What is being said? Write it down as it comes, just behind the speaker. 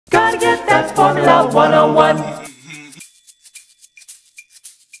get that Formula 101.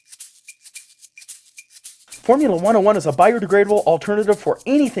 Formula 101 is a biodegradable alternative for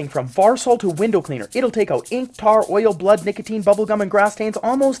anything from bar salt to window cleaner. It'll take out ink, tar, oil, blood, nicotine, bubblegum, and grass stains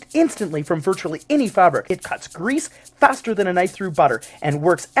almost instantly from virtually any fabric. It cuts grease faster than a knife through butter and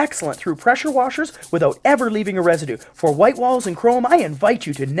works excellent through pressure washers without ever leaving a residue. For white walls and chrome, I invite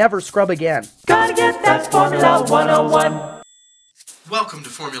you to never scrub again. Gotta get that Formula 101. Welcome to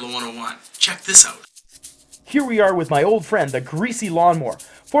Formula 101. Check this out. Here we are with my old friend, the greasy lawnmower.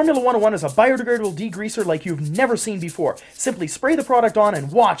 Formula 101 is a biodegradable degreaser like you've never seen before. Simply spray the product on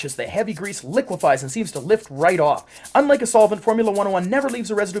and watch as the heavy grease liquefies and seems to lift right off. Unlike a solvent, Formula 101 never leaves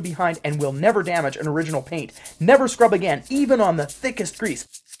a residue behind and will never damage an original paint. Never scrub again, even on the thickest grease.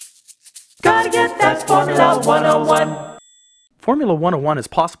 Gotta get that Formula 101. Formula 101 is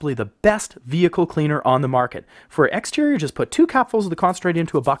possibly the best vehicle cleaner on the market. For exterior, just put 2 capfuls of the concentrate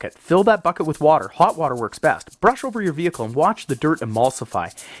into a bucket. Fill that bucket with water. Hot water works best. Brush over your vehicle and watch the dirt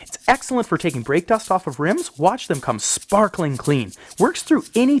emulsify. It's excellent for taking brake dust off of rims. Watch them come sparkling clean. Works through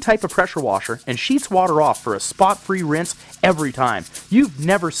any type of pressure washer and sheets water off for a spot-free rinse every time. You've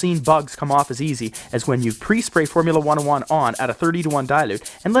never seen bugs come off as easy as when you pre-spray Formula 101 on at a 30-to-1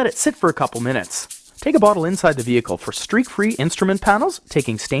 dilute and let it sit for a couple minutes. Take a bottle inside the vehicle for streak-free instrument panels,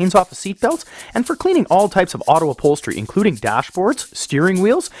 taking stains off of seatbelts, and for cleaning all types of auto upholstery, including dashboards, steering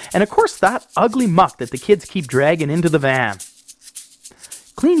wheels, and of course that ugly muck that the kids keep dragging into the van.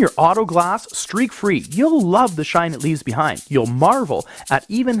 Clean your auto glass streak-free. You'll love the shine it leaves behind. You'll marvel at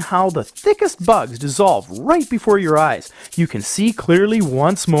even how the thickest bugs dissolve right before your eyes. You can see clearly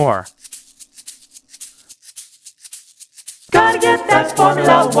once more. Gotta get that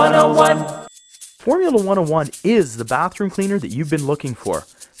Formula 101. Formula 101 is the bathroom cleaner that you've been looking for.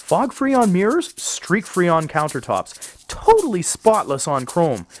 Fog-free on mirrors, streak-free on countertops, totally spotless on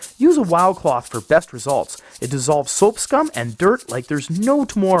chrome. Use a wow cloth for best results. It dissolves soap scum and dirt like there's no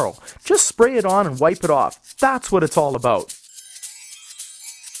tomorrow. Just spray it on and wipe it off. That's what it's all about.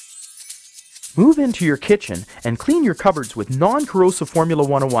 Move into your kitchen and clean your cupboards with non-corrosive Formula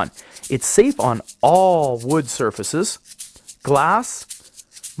 101. It's safe on all wood surfaces, glass,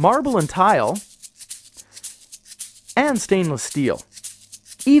 marble and tile, and stainless steel.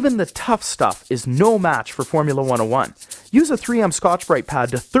 Even the tough stuff is no match for Formula 101. Use a 3M Scotch-Brite pad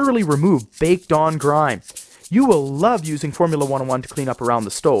to thoroughly remove baked-on grime. You will love using Formula 101 to clean up around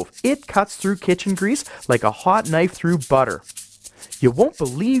the stove. It cuts through kitchen grease like a hot knife through butter. You won't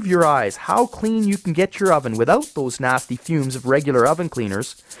believe your eyes how clean you can get your oven without those nasty fumes of regular oven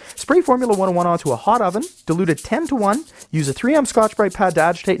cleaners. Spray Formula 101 onto a hot oven, dilute it 10-to-1, use a 3M Scotch-Brite pad to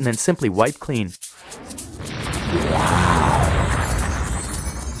agitate, and then simply wipe clean.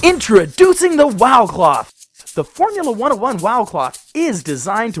 Introducing the Wow Cloth! The Formula 101 Wow Cloth is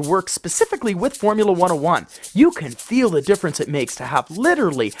designed to work specifically with Formula 101. You can feel the difference it makes to have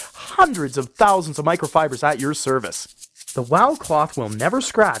literally hundreds of thousands of microfibers at your service. The Wow Cloth will never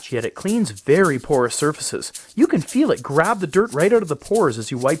scratch, yet it cleans very porous surfaces. You can feel it grab the dirt right out of the pores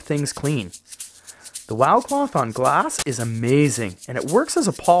as you wipe things clean. The Wow Cloth on glass is amazing, and it works as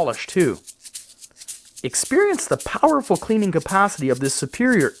a polish too. Experience the powerful cleaning capacity of this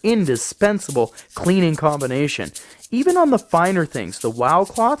superior, indispensable cleaning combination. Even on the finer things, the Wow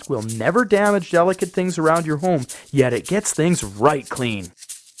Cloth will never damage delicate things around your home, yet it gets things right clean.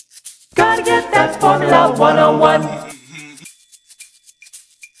 Gotta get that Formula 101.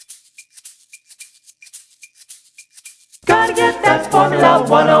 Gotta get that Formula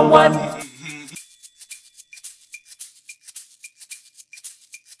 101.